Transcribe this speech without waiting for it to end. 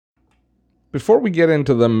Before we get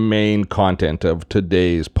into the main content of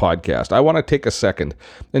today's podcast, I want to take a second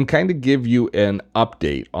and kind of give you an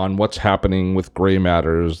update on what's happening with Gray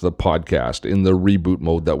Matters, the podcast, in the reboot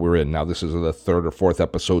mode that we're in. Now, this is the third or fourth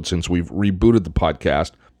episode since we've rebooted the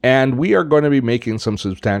podcast, and we are going to be making some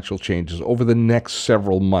substantial changes over the next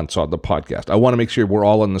several months on the podcast. I want to make sure we're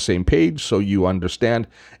all on the same page so you understand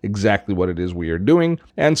exactly what it is we are doing,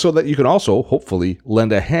 and so that you can also, hopefully,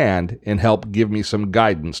 lend a hand and help give me some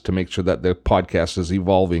guidance to make sure that the podcast is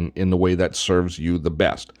evolving in the way that serves you the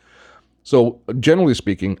best. So, generally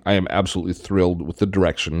speaking, I am absolutely thrilled with the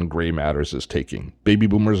direction Gray Matters is taking. Baby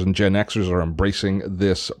boomers and Gen Xers are embracing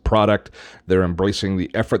this product. They're embracing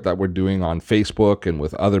the effort that we're doing on Facebook and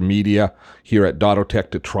with other media here at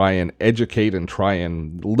Dottotech to try and educate and try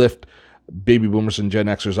and lift baby boomers and Gen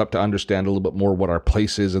Xers up to understand a little bit more what our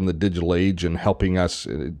place is in the digital age and helping us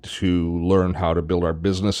to learn how to build our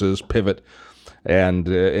businesses, pivot, and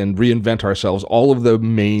reinvent ourselves, all of the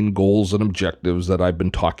main goals and objectives that I've been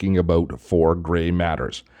talking about for Gray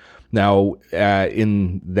Matters. Now,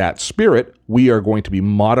 in that spirit, we are going to be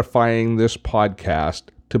modifying this podcast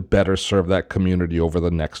to better serve that community over the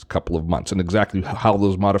next couple of months. And exactly how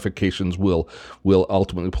those modifications will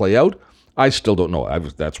ultimately play out, I still don't know.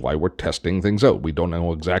 That's why we're testing things out. We don't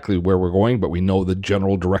know exactly where we're going, but we know the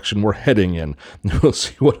general direction we're heading in. We'll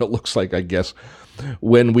see what it looks like, I guess,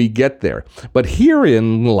 when we get there. But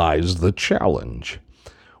herein lies the challenge.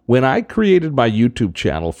 When I created my YouTube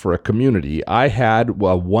channel for a community, I had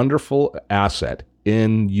a wonderful asset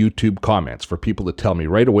in YouTube comments for people to tell me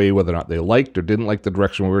right away whether or not they liked or didn't like the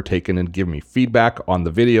direction we were taking and give me feedback on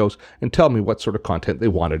the videos and tell me what sort of content they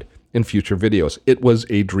wanted in future videos. It was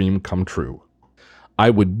a dream come true. I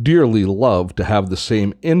would dearly love to have the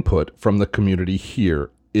same input from the community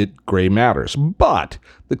here at Gray Matters. But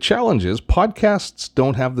the challenge is podcasts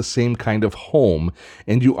don't have the same kind of home,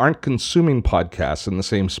 and you aren't consuming podcasts in the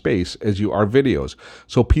same space as you are videos.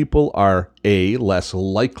 So people are A, less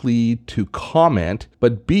likely to comment,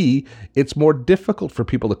 but B, it's more difficult for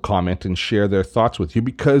people to comment and share their thoughts with you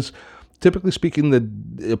because typically speaking, the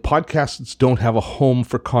podcasts don't have a home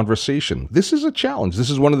for conversation. This is a challenge.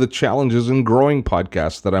 This is one of the challenges in growing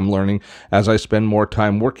podcasts that I'm learning as I spend more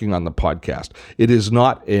time working on the podcast. It is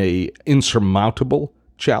not an insurmountable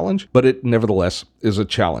challenge, but it nevertheless is a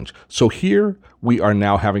challenge. So here we are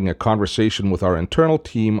now having a conversation with our internal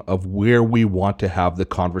team of where we want to have the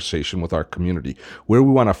conversation with our community, where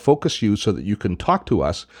we want to focus you so that you can talk to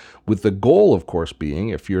us, with the goal, of course, being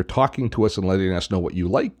if you're talking to us and letting us know what you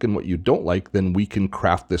like and what you don't like, then we can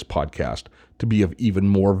craft this podcast to be of even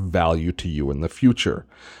more value to you in the future.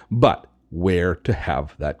 But where to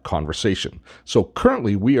have that conversation. So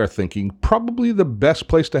currently we are thinking probably the best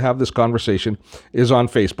place to have this conversation is on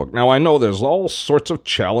Facebook. Now I know there's all sorts of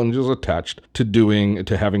challenges attached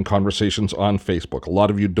to having conversations on Facebook. A lot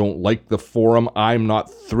of you don't like the forum. I'm not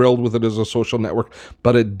thrilled with it as a social network,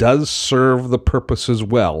 but it does serve the purpose as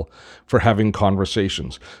well for having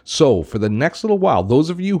conversations. So for the next little while, those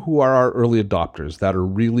of you who are our early adopters that are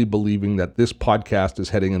really believing that this podcast is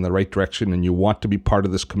heading in the right direction and you want to be part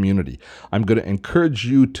of this community, I'm going to encourage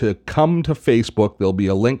you to come to Facebook. There'll be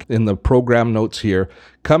a link in the program notes here.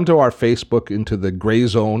 Come to our Facebook, into the Gray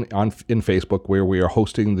Zone in Facebook, where we are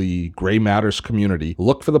hosting the Gray Matters community.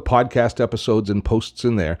 Look for the podcast episodes and posts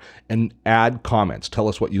in there and add comments. Tell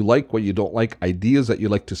us what you like, what you don't like, ideas that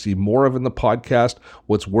you'd like to see more of in the podcast,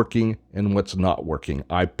 what's working and what's not working.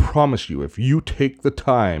 I promise you, if you take the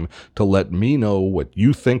time to let me know what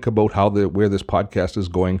you think about where this podcast is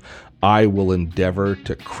going, I will endeavor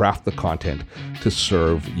to craft the content to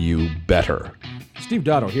serve you better. Steve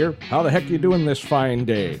Dotto here. How the heck are you doing this fine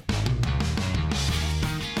day?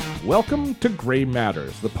 Welcome to Gray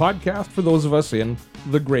Matters, the podcast for those of us in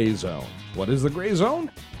the gray zone. What is the gray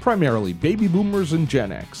zone? Primarily baby boomers and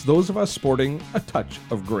Gen X, those of us sporting a touch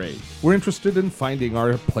of gray. We're interested in finding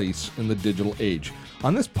our place in the digital age.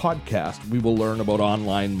 On this podcast, we will learn about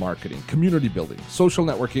online marketing, community building, social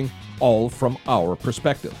networking, all from our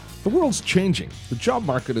perspective. The world's changing. The job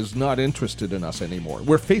market is not interested in us anymore.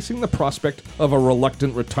 We're facing the prospect of a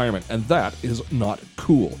reluctant retirement, and that is not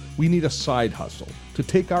cool. We need a side hustle to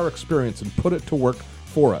take our experience and put it to work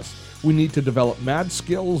for us. We need to develop mad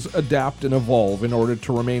skills, adapt, and evolve in order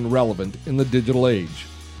to remain relevant in the digital age.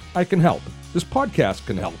 I can help. This podcast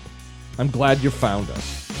can help. I'm glad you found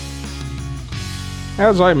us.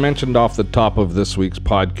 As I mentioned off the top of this week's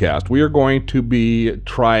podcast, we are going to be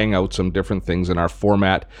trying out some different things in our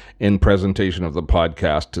format in presentation of the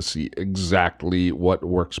podcast to see exactly what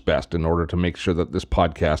works best in order to make sure that this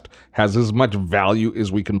podcast has as much value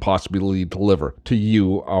as we can possibly deliver to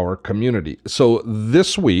you, our community. So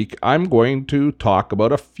this week, I'm going to talk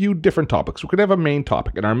about a few different topics. We could have a main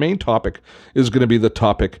topic, and our main topic is going to be the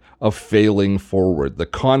topic of failing forward, the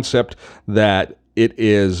concept that it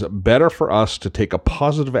is better for us to take a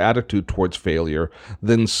positive attitude towards failure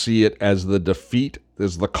than see it as the defeat,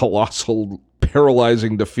 as the colossal,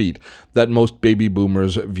 paralyzing defeat that most baby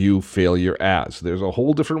boomers view failure as. There's a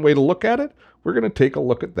whole different way to look at it. We're going to take a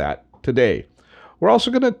look at that today. We're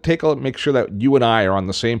also going to make sure that you and I are on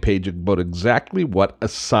the same page about exactly what a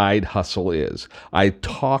side hustle is. I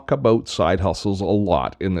talk about side hustles a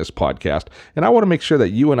lot in this podcast, and I want to make sure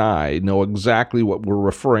that you and I know exactly what we're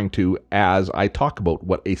referring to as I talk about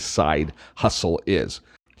what a side hustle is.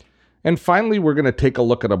 And finally, we're going to take a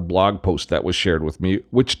look at a blog post that was shared with me,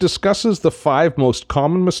 which discusses the 5 most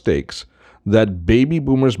common mistakes that baby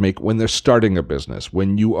boomers make when they're starting a business,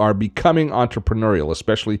 when you are becoming entrepreneurial,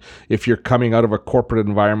 especially if you're coming out of a corporate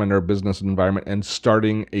environment or a business environment and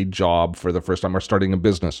starting a job for the first time or starting a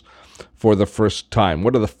business for the first time.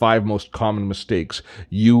 What are the 5 most common mistakes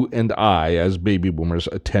you and I, as baby boomers,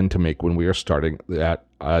 tend to make when we are starting at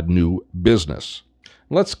a new business?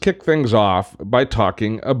 Let's kick things off by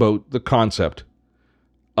talking about the concept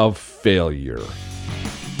of failure.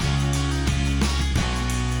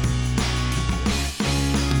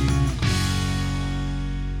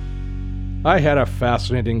 I had a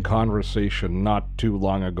fascinating conversation not too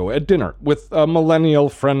long ago at dinner with a millennial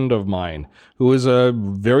friend of mine who is a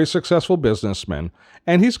very successful businessman,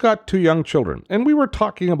 and he's got 2 young children. And we were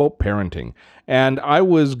talking about parenting, and I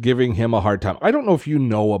was giving him a hard time. I don't know if you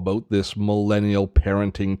know about this millennial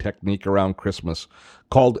parenting technique around Christmas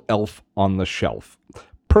called Elf on the Shelf.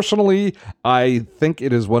 Personally, I think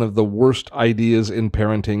it is one of the worst ideas in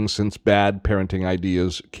parenting since bad parenting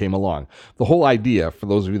ideas came along. The whole idea, for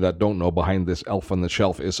those of you that don't know, behind this Elf on the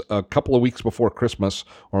Shelf is a couple of weeks before Christmas,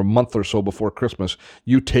 or a month or so before Christmas,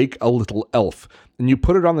 you take a little elf and you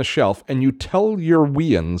put it on the shelf and you tell your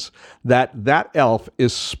weans that that elf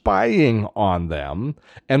is spying on them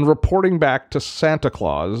and reporting back to Santa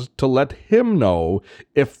Claus to let him know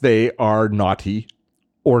if they are naughty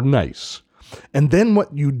or nice. And then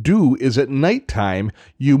what you do is at nighttime,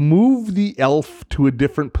 you move the elf to a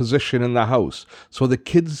different position in the house. So the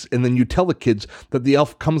kids, and then you tell the kids that the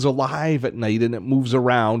elf comes alive at night and it moves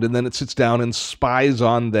around and then it sits down and spies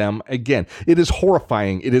on them again. It is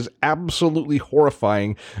horrifying. It is absolutely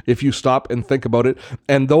horrifying if you stop and think about it.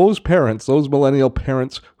 And those parents, those millennial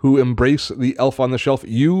parents who embrace the Elf on the Shelf,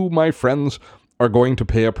 you, my friends, are going to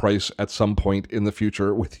pay a price at some point in the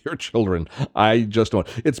future with your children. I just don't.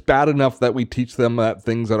 It's bad enough that we teach them that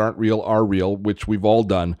things that aren't real are real, which we've all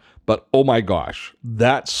done. But oh my gosh,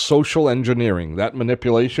 that social engineering, that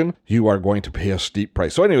manipulation, you are going to pay a steep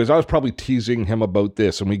price. So anyways, I was probably teasing him about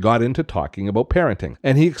this, and we got into talking about parenting.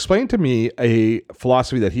 And he explained to me a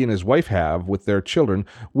philosophy that he and his wife have with their children,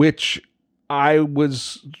 which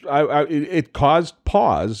it caused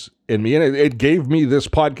pause in me, and it gave me this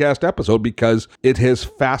podcast episode because it has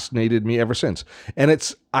fascinated me ever since.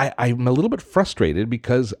 And I'm a little bit frustrated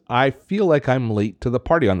because I feel like I'm late to the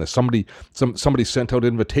party on this. Somebody sent out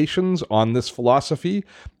invitations on this philosophy,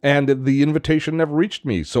 and the invitation never reached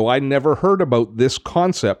me. So I never heard about this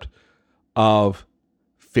concept of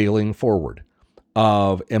failing forward,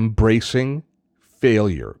 of embracing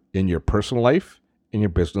failure in your personal life, in your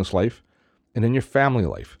business life, and in your family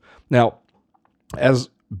life. Now, as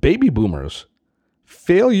baby boomers,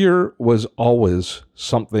 failure was always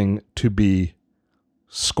something to be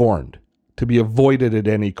scorned, to be avoided at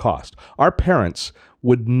any cost. Our parents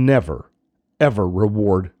would never, ever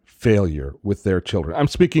reward failure with their children. I'm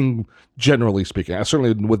speaking, generally speaking. I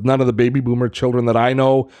certainly, with none of the baby boomer children that I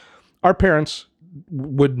know, our parents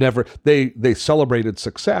would never, they celebrated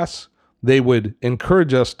success. They would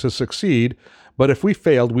encourage us to succeed, but if we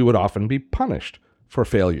failed, we would often be punished for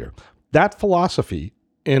failure. That philosophy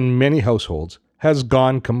in many households has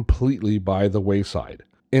gone completely by the wayside.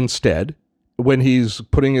 Instead, when he's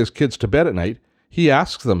putting his kids to bed at night, he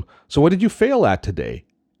asks them, "So what did you fail at today?"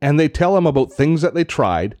 And they tell him about things that they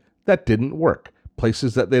tried that didn't work,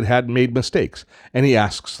 places that they'd had made mistakes. And he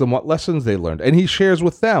asks them what lessons they learned. And he shares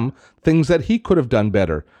with them things that he could have done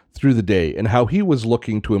better through the day and how he was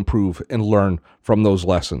looking to improve and learn from those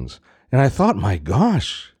lessons. And I thought, my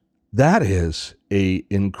gosh, that is an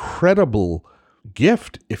incredible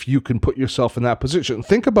gift if you can put yourself in that position.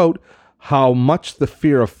 Think about how much the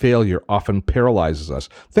fear of failure often paralyzes us.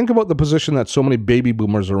 Think about the position that so many baby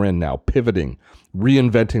boomers are in now, pivoting,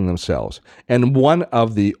 reinventing themselves. And one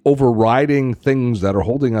of the overriding things that are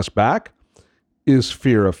holding us back is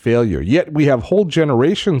fear of failure. Yet we have whole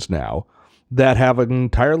generations now that have an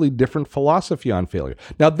entirely different philosophy on failure.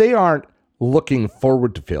 Now, they aren't looking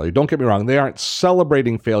forward to failure. Don't get me wrong. They aren't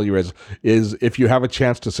celebrating failure as is if you have a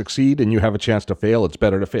chance to succeed and you have a chance to fail, it's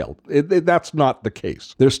better to fail. That's not the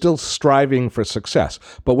case. They're still striving for success.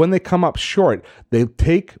 But when they come up short, they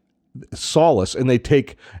take solace and they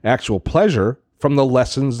take actual pleasure from the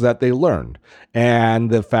lessons that they learned and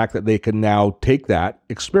the fact that they can now take that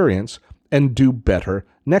experience and do better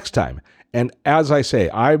next time. And as I say,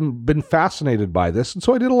 I've been fascinated by this, and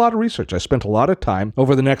so I did a lot of research. I spent a lot of time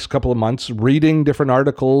over the next couple of months reading different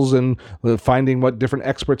articles and finding what different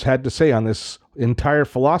experts had to say on this entire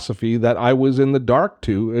philosophy that I was in the dark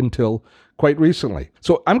to until quite recently.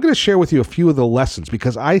 So I'm going to share with you a few of the lessons,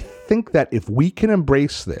 because I think that if we can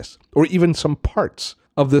embrace this, or even some parts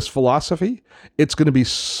of this philosophy, it's going to be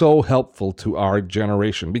so helpful to our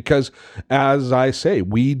generation. Because, as I say,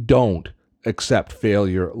 we don't accept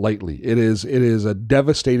failure lightly. It is a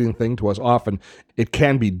devastating thing to us. Often it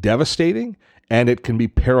can be devastating and it can be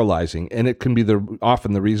paralyzing, and it can be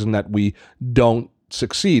often the reason that we don't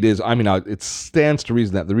succeed is, it stands to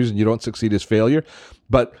reason that the reason you don't succeed is failure,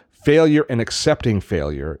 but failure and accepting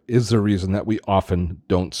failure is the reason that we often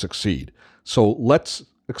don't succeed. So let's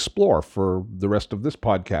explore for the rest of this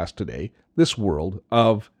podcast today, this world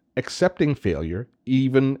of accepting failure,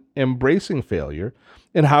 even embracing failure,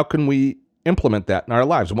 and how can we implement that in our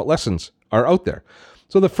lives and what lessons are out there.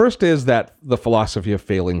 So the first is that the philosophy of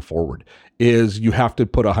failing forward is you have to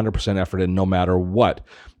put 100% effort in no matter what.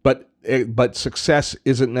 But success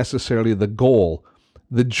isn't necessarily the goal.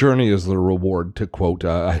 The journey is the reward, to quote,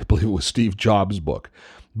 I believe it was Steve Jobs' book.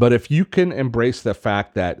 But if you can embrace the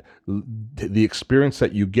fact that the experience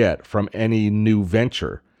that you get from any new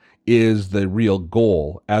venture is the real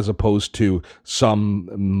goal, as opposed to some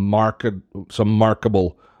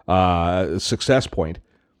markable success point,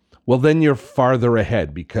 well, then you're farther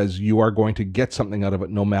ahead, because you are going to get something out of it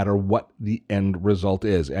no matter what the end result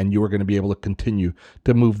is, and you are going to be able to continue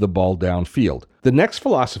to move the ball downfield. The next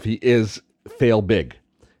philosophy is fail big.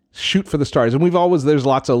 Shoot for the stars. And there's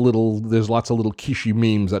lots of little quiche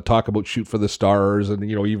memes that talk about shoot for the stars. And,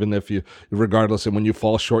 even if regardless, and when you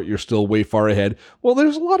fall short, you're still way far ahead. Well,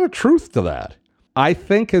 there's a lot of truth to that. I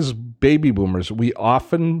think as baby boomers, we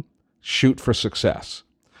often shoot for success.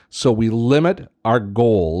 So we limit our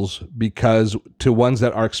goals to ones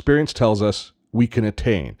that our experience tells us we can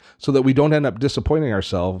attain, so that we don't end up disappointing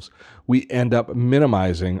ourselves. We end up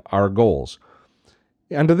minimizing our goals.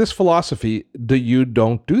 Under this philosophy, you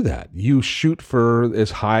don't do that. You shoot for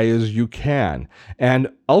as high as you can. And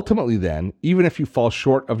ultimately then, even if you fall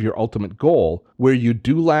short of your ultimate goal, where you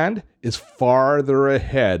do land is farther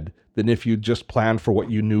ahead than if you just planned for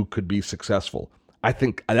what you knew could be successful. I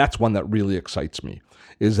think that's one that really excites me,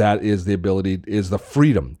 is the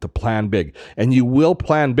freedom to plan big. And you will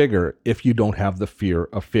plan bigger if you don't have the fear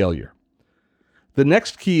of failure. The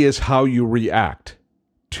next key is how you react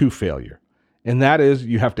to failure. And that is,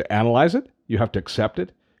 you have to analyze it, you have to accept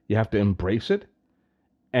it, you have to embrace it,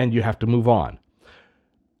 and you have to move on.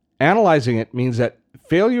 Analyzing it means that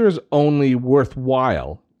failure is only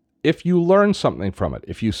worthwhile if you learn something from it,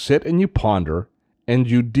 if you sit and you ponder and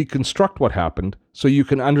you deconstruct what happened so you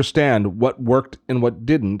can understand what worked and what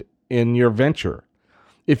didn't in your venture.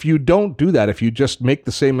 If you don't do that, if you just make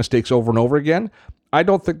the same mistakes over and over again, I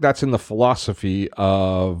don't think that's in the philosophy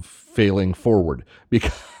of failing forward,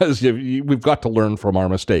 because we've got to learn from our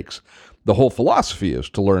mistakes. The whole philosophy is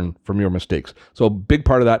to learn from your mistakes. So a big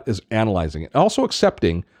part of that is analyzing it. Also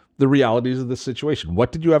accepting the realities of the situation.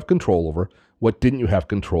 What did you have control over? What didn't you have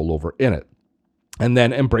control over in it? And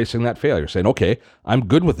then embracing that failure, saying, okay, I'm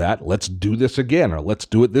good with that. Let's do this again, or let's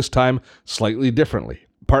do it this time slightly differently.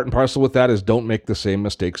 Part and parcel with that is don't make the same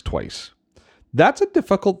mistakes twice. That's a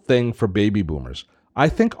difficult thing for baby boomers. I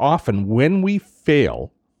think often when we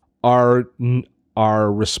fail,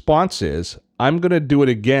 our response is, I'm going to do it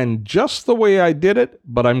again just the way I did it,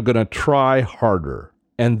 but I'm going to try harder.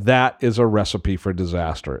 And that is a recipe for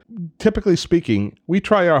disaster. Typically speaking, we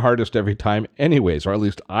try our hardest every time anyways, or at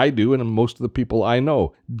least I do, and most of the people I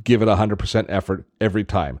know give it 100% effort every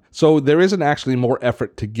time. So there isn't actually more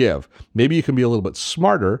effort to give. Maybe you can be a little bit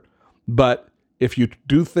smarter, but if you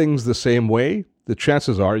do things the same way, the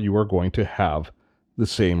chances are you are going to have the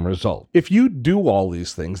same result. If you do all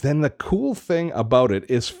these things, then the cool thing about it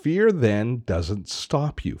is fear then doesn't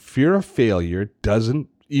stop you. Fear of failure doesn't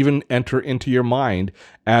even enter into your mind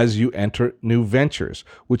as you enter new ventures,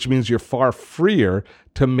 which means you're far freer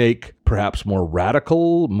to make perhaps more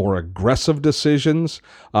radical, more aggressive decisions.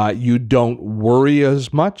 You don't worry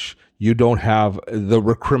as much. You don't have the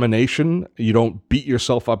recrimination. You don't beat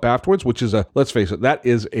yourself up afterwards, which is let's face it, that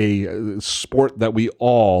is a sport that we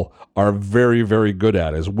all are very, very good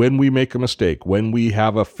at, is when we make a mistake, when we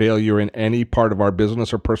have a failure in any part of our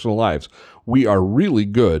business or personal lives, we are really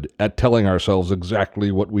good at telling ourselves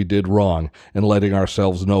exactly what we did wrong and letting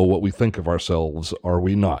ourselves know what we think of ourselves, are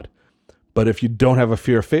we not? But if you don't have a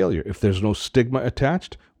fear of failure, if there's no stigma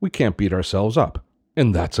attached, we can't beat ourselves up.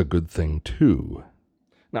 And that's a good thing too.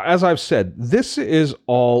 Now, as I've said, this is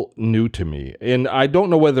all new to me, and I don't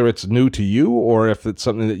know whether it's new to you or if it's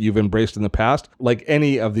something that you've embraced in the past. Like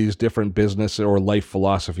any of these different business or life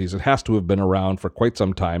philosophies, it has to have been around for quite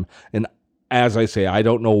some time. And as I say, I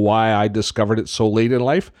don't know why I discovered it so late in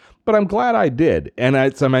life, but I'm glad I did. And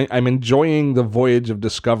I'm enjoying the voyage of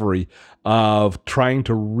discovery of trying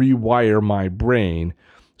to rewire my brain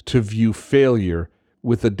to view failure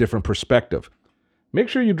with a different perspective. Make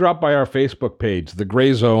sure you drop by our Facebook page, The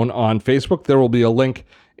Gray Zone on Facebook. There will be a link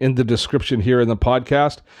in the description here in the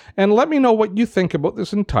podcast. And let me know what you think about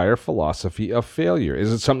this entire philosophy of failure.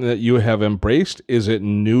 Is it something that you have embraced? Is it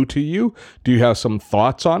new to you? Do you have some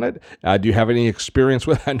thoughts on it? Do you have any experience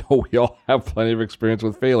with it? I know we all have plenty of experience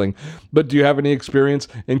with failing, but do you have any experience?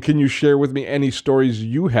 And can you share with me any stories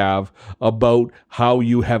you have about how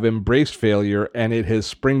you have embraced failure and it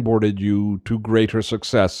has springboarded you to greater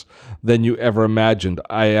success than you ever imagined?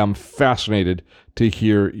 I am fascinated to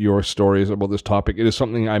hear your stories about this topic. It is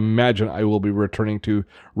something I imagine I will be returning to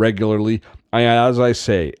regularly. As I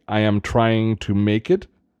say, I am trying to make it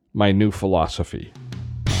my new philosophy.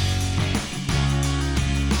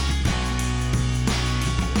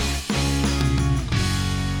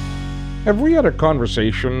 Have we had a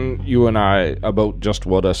conversation, you and I, about just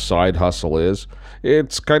what a side hustle is?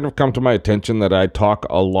 It's kind of come to my attention that I talk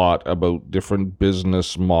a lot about different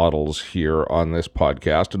business models here on this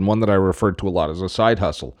podcast, and one that I refer to a lot as a side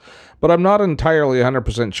hustle. But I'm not entirely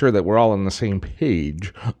 100% sure that we're all on the same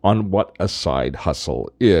page on what a side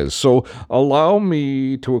hustle is. So allow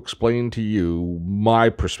me to explain to you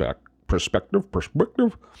my perspective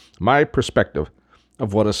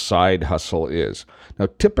of what a side hustle is. Now,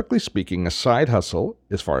 typically speaking, a side hustle,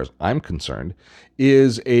 as far as I'm concerned,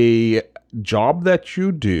 is a job that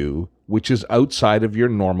you do which is outside of your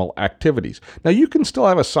normal activities. Now, you can still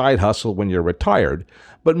have a side hustle when you're retired,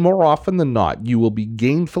 but more often than not, you will be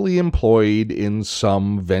gainfully employed in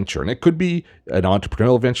some venture. And it could be an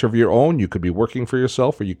entrepreneurial venture of your own. You could be working for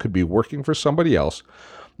yourself, or you could be working for somebody else.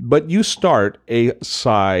 But you start a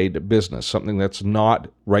side business, something that's not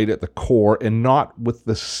right at the core and not with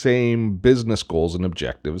the same business goals and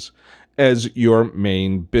objectives as your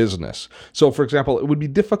main business. So, for example, it would be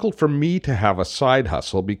difficult for me to have a side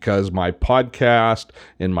hustle because my podcast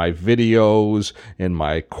and my videos and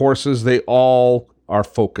my courses, they all are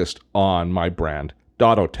focused on my brand,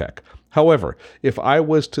 Dottotech. However, if I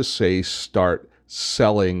was to say start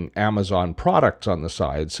selling Amazon products on the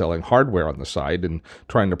side, selling hardware on the side, and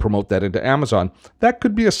trying to promote that into Amazon, that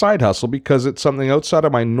could be a side hustle because it's something outside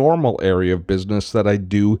of my normal area of business that I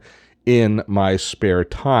do in my spare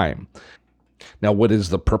time. Now, what is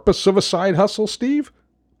the purpose of a side hustle, Steve?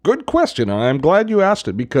 Good question, and I'm glad you asked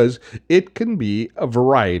it because it can be a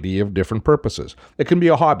variety of different purposes. It can be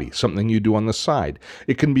a hobby, something you do on the side.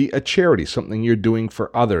 It can be a charity, something you're doing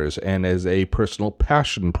for others and as a personal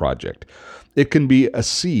passion project. It can be a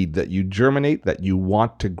seed that you germinate, that you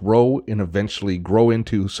want to grow and eventually grow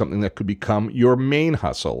into something that could become your main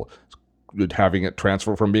hustle. Having it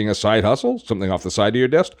transfer from being a side hustle, something off the side of your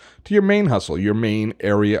desk, to your main hustle, your main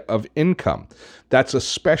area of income. That's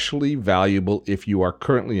especially valuable if you are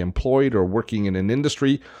currently employed or working in an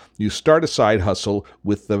industry. You start a side hustle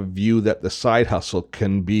with the view that the side hustle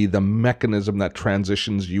can be the mechanism that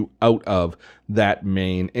transitions you out of that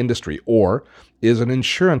main industry, or is an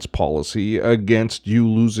insurance policy against you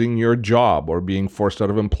losing your job or being forced out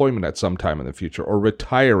of employment at some time in the future, or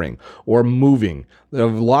retiring or moving. There are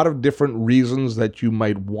a lot of different reasons that you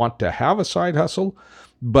might want to have a side hustle,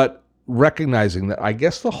 but recognizing that I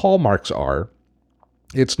guess the hallmarks are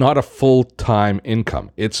it's not a full-time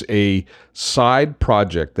income. It's a side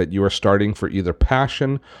project that you are starting for either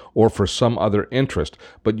passion or for some other interest,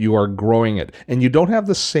 but you are growing it. And you don't have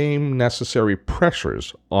the same necessary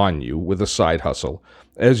pressures on you with a side hustle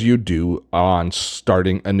as you do on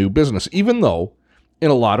starting a new business, even though,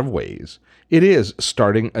 in a lot of ways, it is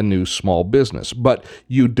starting a new small business, but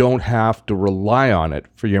you don't have to rely on it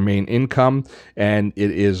for your main income, and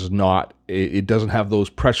it doesn't have those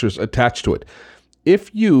pressures attached to it.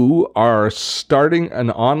 If you are starting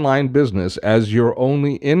an online business as your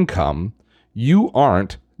only income, you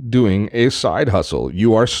aren't doing a side hustle.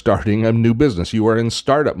 You are starting a new business. You are in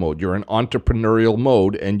startup mode. You're in entrepreneurial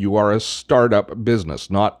mode, and you are a startup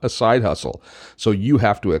business, not a side hustle. So you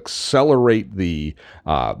have to accelerate the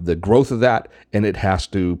growth of that, and it has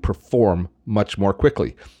to perform much more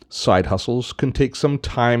quickly. Side hustles can take some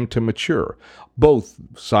time to mature. Both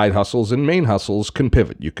side hustles and main hustles can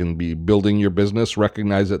pivot. You can be building your business,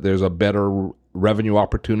 recognize that there's a better revenue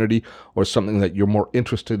opportunity or something that you're more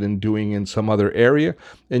interested in doing in some other area,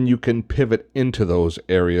 and you can pivot into those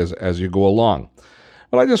areas as you go along.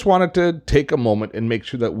 But I just wanted to take a moment and make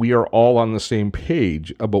sure that we are all on the same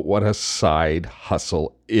page about what a side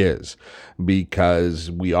hustle is, because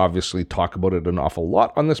we obviously talk about it an awful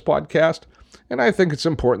lot on this podcast, and I think it's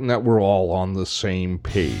important that we're all on the same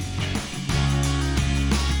page.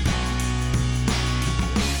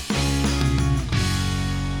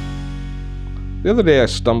 The other day I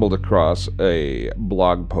stumbled across a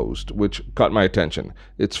blog post which caught my attention.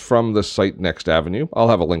 It's from the site Next Avenue. I'll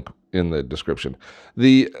have a link in the description.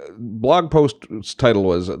 The blog post's title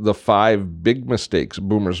was "The 5 Big Mistakes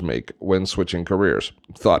Boomers Make When Switching Careers."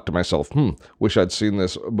 Thought to myself, wish I'd seen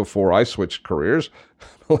this before I switched careers.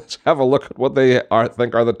 Let's have a look at what they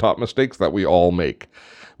think are the top mistakes that we all make.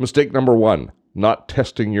 Mistake number 1. Not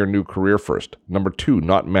testing your new career first. Number 2,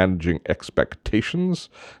 not managing expectations.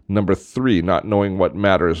 Number 3, not knowing what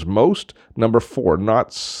matters most. Number 4,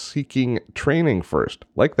 not seeking training first.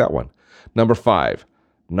 Like that one. Number 5,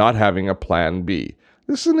 not having a plan B.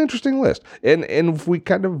 This is an interesting list. And if we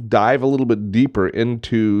kind of dive a little bit deeper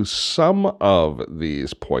into some of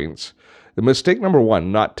these points, the mistake number 1,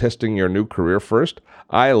 not testing your new career first,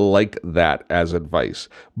 I like that as advice.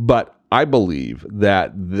 But I believe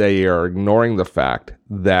that they are ignoring the fact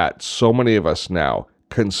that so many of us now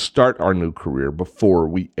can start our new career before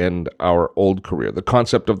we end our old career. The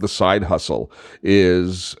concept of the side hustle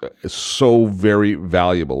is so very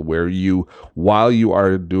valuable, where you, while you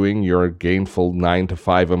are doing your gainful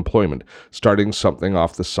 9-to-5 employment, starting something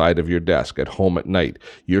off the side of your desk at home at night,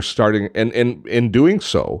 you're starting, and in doing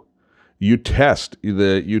so, you test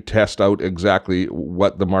out exactly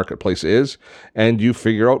what the marketplace is, and you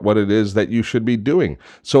figure out what it is that you should be doing.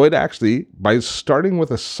 So it actually, by starting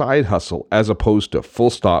with a side hustle as opposed to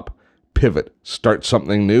full stop, pivot, start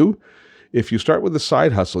something new, if you start with a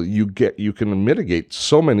side hustle, you can mitigate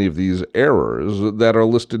so many of these errors that are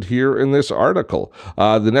listed here in this article.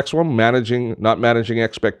 The next one, not managing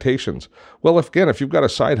expectations. Well, if you've got a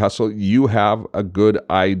side hustle, you have a good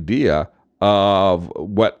idea of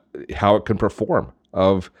how it can perform,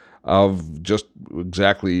 of just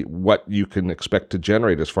exactly what you can expect to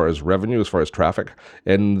generate as far as revenue, as far as traffic,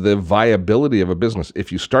 and the viability of a business.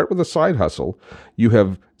 If you start with a side hustle, you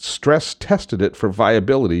have stress tested it for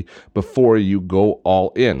viability before you go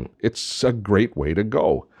all in. It's a great way to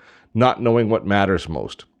go. Not knowing what matters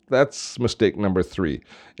most. That's mistake number 3.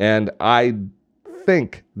 And I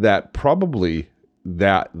think that probably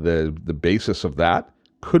that the basis of that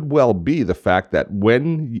could well be the fact that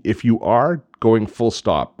if you are going full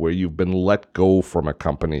stop, where you've been let go from a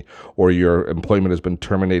company or your employment has been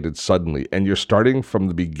terminated suddenly and you're starting from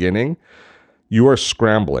the beginning, you are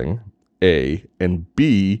scrambling, A, and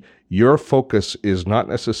B, your focus is not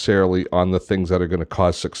necessarily on the things that are going to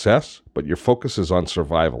cause success, but your focus is on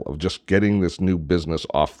survival, of just getting this new business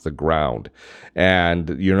off the ground.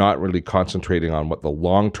 And you're not really concentrating on what the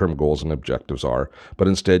long-term goals and objectives are, but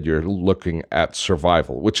instead you're looking at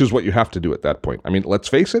survival, which is what you have to do at that point. I mean, let's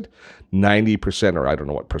face it, 90%, or I don't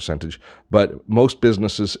know what percentage, but most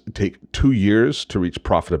businesses take 2 years to reach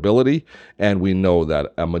profitability, and we know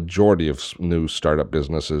that a majority of new startup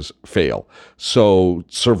businesses fail. So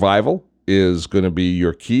survival is going to be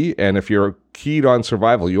your key, and if you're keyed on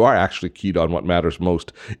survival, you are actually keyed on what matters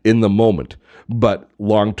most in the moment. But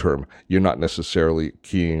long term, you're not necessarily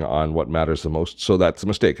keying on what matters the most. So that's a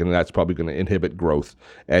mistake, and that's probably going to inhibit growth.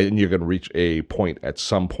 And you're going to reach a point at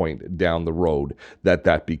some point down the road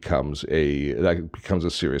that becomes a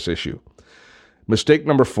serious issue. Mistake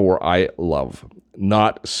number 4, I love.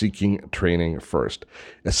 Not seeking training first,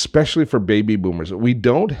 especially for baby boomers. We've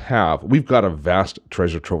got a vast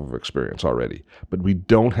treasure trove of experience already, but we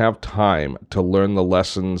don't have time to learn the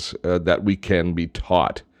lessons that we can be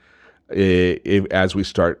taught as we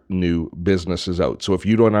start new businesses out. So if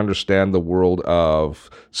you don't understand the world of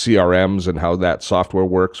CRMs and how that software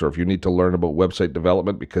works, or if you need to learn about website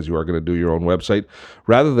development because you are going to do your own website,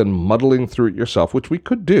 rather than muddling through it yourself, which we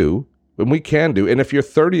could do, and we can do. And if you're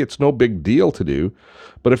 30, it's no big deal to do.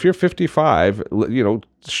 But if you're 55,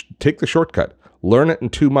 take the shortcut. Learn it in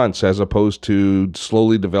 2 months as opposed to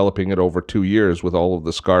slowly developing it over 2 years with all of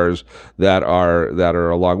the scars that are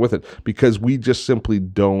along with it, because we just simply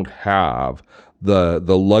don't have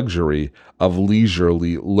the luxury of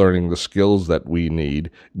leisurely learning the skills that we need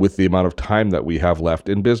with the amount of time that we have left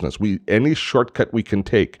in business. Any shortcut we can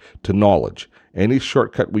take to knowledge, any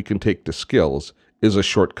shortcut we can take to skills is a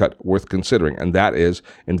shortcut worth considering, and that is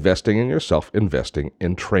investing in yourself, investing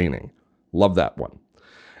in training. Love that one.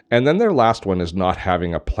 And then their last one is not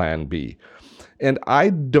having a plan B. And I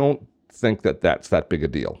don't think that that's that big a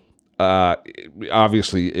deal.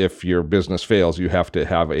 Obviously, if your business fails, you have to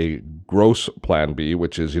have a gross plan B,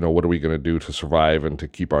 which is, what are we going to do to survive and to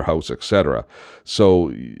keep our house, etc. So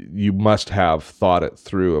you must have thought it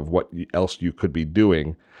through of what else you could be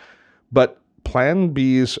doing. But plan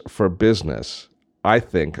Bs for business, I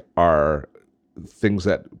think, are things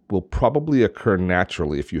that will probably occur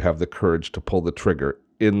naturally if you have the courage to pull the trigger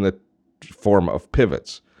in the form of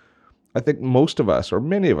pivots. I think most of us, or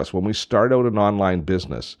many of us, when we start out an online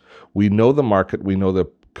business, we know the market, we know the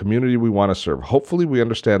community we want to serve. Hopefully we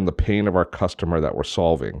understand the pain of our customer that we're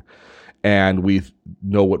solving, and we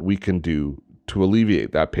know what we can do to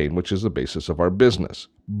alleviate that pain, which is the basis of our business.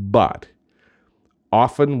 But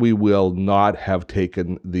often we will not have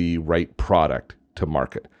taken the right product to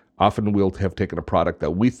market. Often we'll have taken a product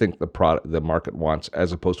that we think the market wants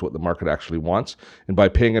as opposed to what the market actually wants. And by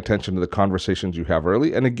paying attention to the conversations you have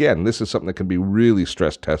early, and again, this is something that can be really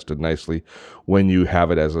stress tested nicely when you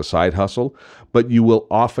have it as a side hustle, but you will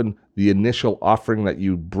often, the initial offering that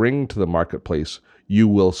you bring to the marketplace, you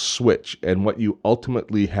will switch. And what you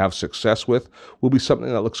ultimately have success with will be something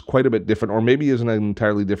that looks quite a bit different, or maybe is in an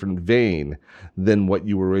entirely different vein than what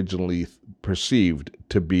you originally perceived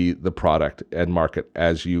to be the product and market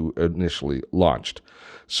as you initially launched.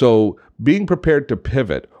 So being prepared to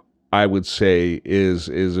pivot, I would say, is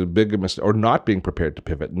a big mistake, or not being prepared to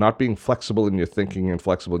pivot, not being flexible in your thinking and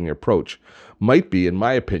flexible in your approach might be, in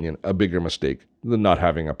my opinion, a bigger mistake than not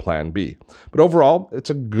having a plan B. But overall, it's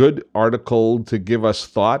a good article to give us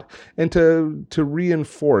thought and to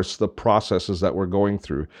reinforce the processes that we're going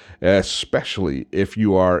through, especially if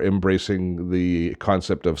you are embracing the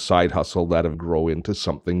concept of side hustle that have grown into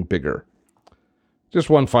something bigger. Just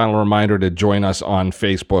one final reminder to join us on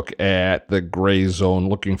Facebook at The Gray Zone.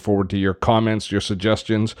 Looking forward to your comments, your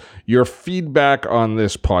suggestions, your feedback on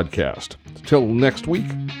this podcast. Till next week,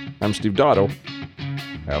 I'm Steve Dotto.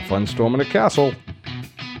 Have fun storming a castle.